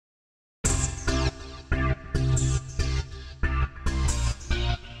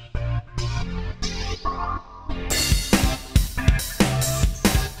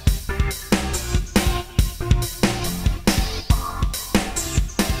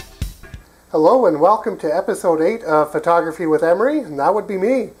Hello and welcome to episode 8 of Photography with Imre, and that would be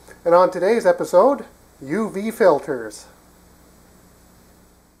me. And on today's episode, UV filters.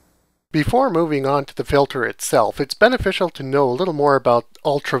 Before moving on to the filter itself, it's beneficial to know a little more about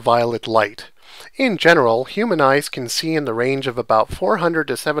ultraviolet light. In general, human eyes can see in the range of about 400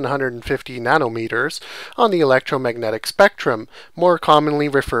 to 750 nanometers on the electromagnetic spectrum, more commonly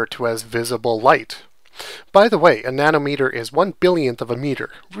referred to as visible light. By the way, a nanometer is 1/1000th of a meter,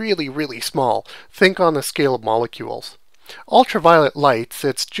 really small. Think on the scale of molecules. Ultraviolet light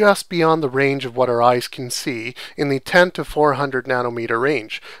sits just beyond the range of what our eyes can see in the 10 to 400 nanometer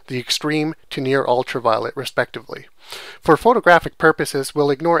range, the extreme to near ultraviolet respectively. For photographic purposes,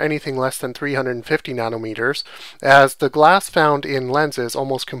 we'll ignore anything less than 350 nanometers, as the glass found in lenses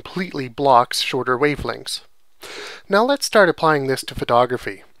almost completely blocks shorter wavelengths. Now let's start applying this to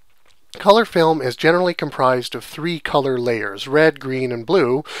photography. Color film is generally comprised of 3 color layers, red, green, and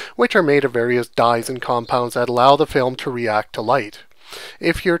blue, which are made of various dyes and compounds that allow the film to react to light.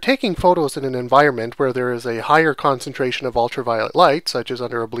 If you're taking photos in an environment where there is a higher concentration of ultraviolet light, such as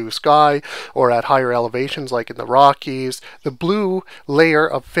under a blue sky or at higher elevations like in the Rockies, the blue layer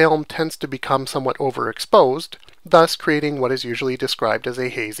of film tends to become somewhat overexposed, thus creating what is usually described as a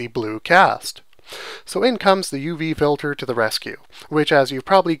hazy blue cast. So in comes the UV filter to the rescue, which, as you've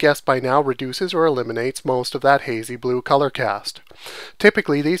probably guessed by now, reduces or eliminates most of that hazy blue color cast.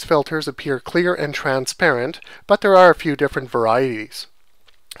 Typically, these filters appear clear and transparent, but there are a few different varieties.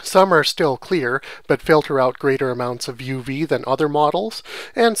 Some are still clear, but filter out greater amounts of UV than other models,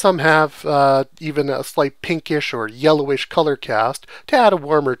 and some have even a slight pinkish or yellowish color cast to add a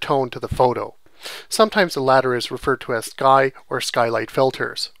warmer tone to the photo. Sometimes the latter is referred to as sky or skylight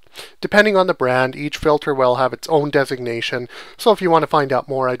filters. Depending on the brand, each filter will have its own designation, so if you want to find out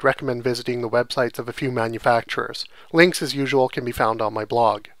more, I'd recommend visiting the websites of a few manufacturers. Links, as usual, can be found on my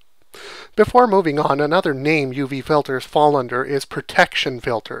blog. Before moving on, another name UV filters fall under is protection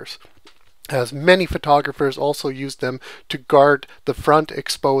filters, as many photographers also use them to guard the front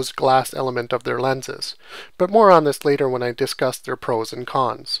exposed glass element of their lenses. But more on this later when I discuss their pros and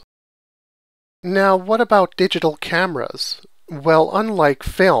cons. Now, what about digital cameras? Well, unlike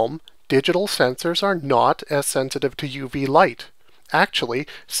film, digital sensors are not as sensitive to UV light. Actually,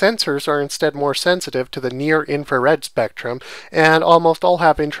 sensors are instead more sensitive to the near-infrared spectrum, and almost all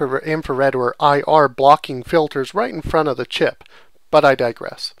have infrared or IR blocking filters right in front of the chip. But I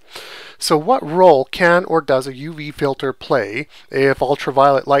digress. So what role can or does a UV filter play if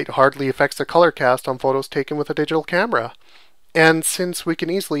ultraviolet light hardly affects the color cast on photos taken with a digital camera? And since we can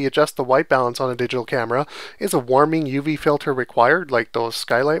easily adjust the white balance on a digital camera, is a warming UV filter required like those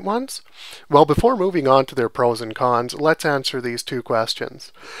skylight ones? Well, before moving on to their pros and cons, let's answer these 2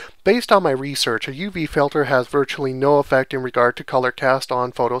 questions. Based on my research, a UV filter has virtually no effect in regard to color cast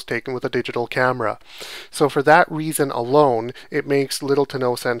on photos taken with a digital camera. So for that reason alone, it makes little to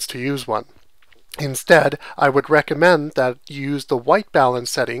no sense to use one. Instead, I would recommend that you use the white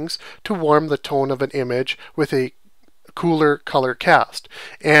balance settings to warm the tone of an image with a cooler color cast.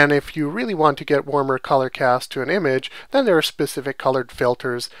 And if you really want to get warmer color cast to an image, then there are specific colored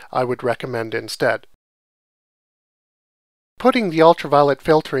filters I would recommend instead. Putting the ultraviolet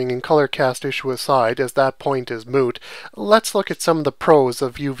filtering and color cast issue aside, as that point is moot, let's look at some of the pros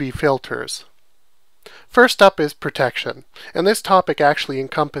of UV filters. First up is protection, and this topic actually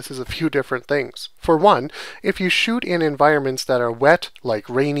encompasses a few different things. For one, if you shoot in environments that are wet, like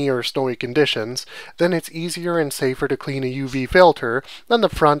rainy or snowy conditions, then it's easier and safer to clean a UV filter than the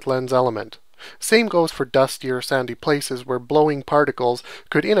front lens element. Same goes for dusty or sandy places where blowing particles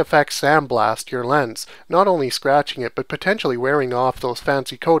could in effect sandblast your lens, not only scratching it but potentially wearing off those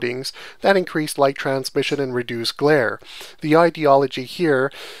fancy coatings that increase light transmission and reduce glare. The ideology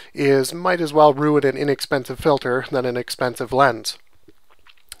here is might as well ruin an inexpensive filter than an expensive lens.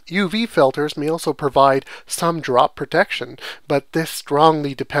 UV filters may also provide some drop protection, but this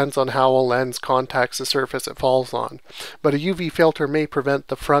strongly depends on how a lens contacts the surface it falls on. But a UV filter may prevent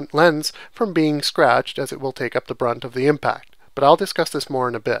the front lens from being scratched, as it will take up the brunt of the impact. But I'll discuss this more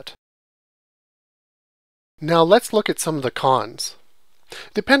in a bit. Now let's look at some of the cons.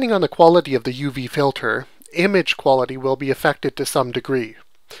 Depending on the quality of the UV filter, image quality will be affected to some degree.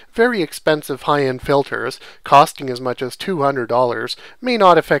 Very expensive high-end filters, costing as much as $200, may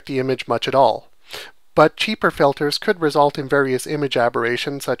not affect the image much at all. But cheaper filters could result in various image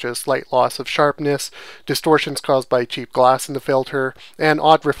aberrations such as slight loss of sharpness, distortions caused by cheap glass in the filter, and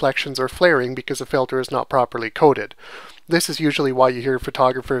odd reflections or flaring because the filter is not properly coated. This is usually why you hear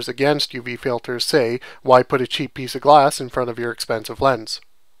photographers against UV filters say, "Why put a cheap piece of glass in front of your expensive lens?"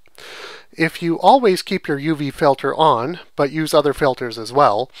 If you always keep your UV filter on, but use other filters as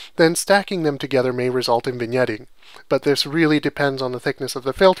well, then stacking them together may result in vignetting. But this really depends on the thickness of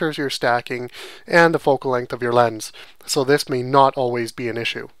the filters you're stacking and the focal length of your lens, so this may not always be an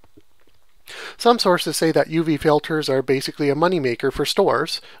issue. Some sources say that UV filters are basically a moneymaker for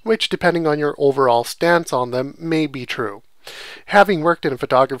stores, which depending on your overall stance on them may be true. Having worked in a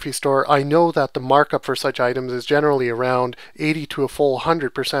photography store, I know that the markup for such items is generally around 80 to a full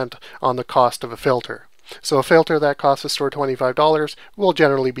 100% on the cost of a filter. So a filter that costs a store $25 will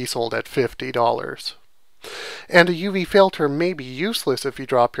generally be sold at $50. And a UV filter may be useless if you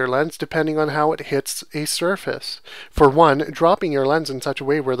drop your lens depending on how it hits a surface. For one, dropping your lens in such a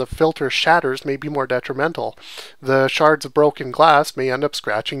way where the filter shatters may be more detrimental. The shards of broken glass may end up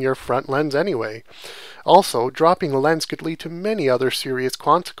scratching your front lens anyway. Also, dropping a lens could lead to many other serious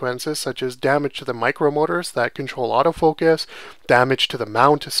consequences, such as damage to the micromotors that control autofocus, damage to the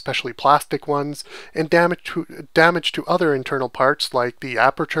mount, especially plastic ones, and damage to other internal parts like the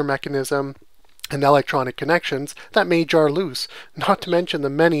aperture mechanism and electronic connections that may jar loose, not to mention the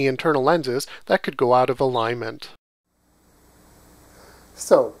many internal lenses that could go out of alignment.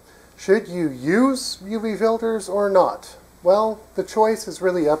 So, should you use UV filters or not? Well, the choice is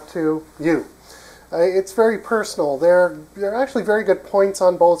really up to you. It's very personal. There are actually very good points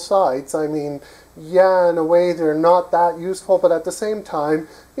on both sides. I mean, yeah, in a way they're not that useful, but at the same time,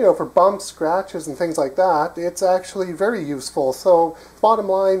 you know, for bumps, scratches, and things like that, it's actually very useful. So, bottom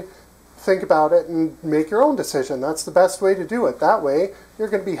line, think about it and make your own decision. That's the best way to do it. That way, you're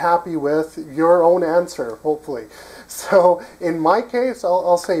going to be happy with your own answer, hopefully. So, in my case,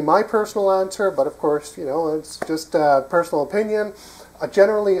 I'll say my personal answer, but of course, you know, it's just a personal opinion.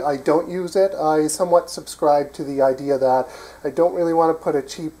 Generally, I don't use it. I somewhat subscribe to the idea that I don't really want to put a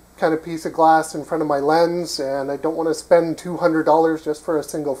cheap kind of piece of glass in front of my lens, and I don't want to spend $200 just for a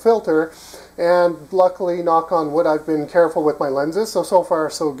single filter. And luckily, knock on wood, I've been careful with my lenses, so far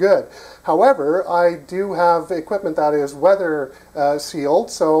so good. However, I do have equipment that is weather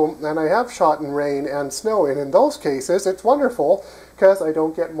sealed, and I have shot in rain and snow, and in those cases, it's wonderful because I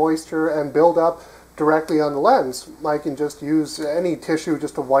don't get moisture and buildup directly on the lens. I can just use any tissue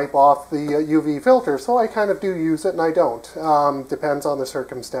just to wipe off the UV filter, so I kind of do use it and I don't. Depends on the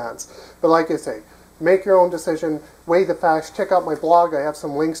circumstance. But like I say, make your own decision, weigh the facts, check out my blog. I have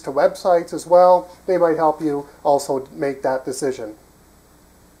some links to websites as well. They might help you also make that decision.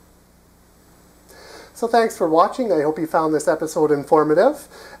 So thanks for watching. I hope you found this episode informative.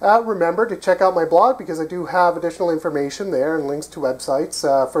 Remember to check out my blog because I do have additional information there and links to websites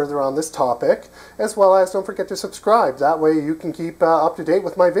further on this topic, as well as don't forget to subscribe. That way you can keep up to date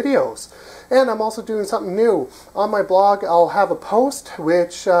with my videos. And I'm also doing something new. On my blog I'll have a post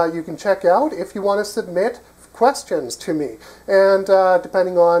which you can check out if you want to submit questions to me. And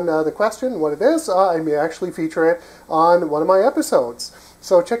depending on the question, what it is, I may actually feature it on one of my episodes.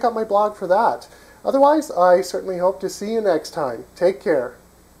 So check out my blog for that. Otherwise, I certainly hope to see you next time. Take care.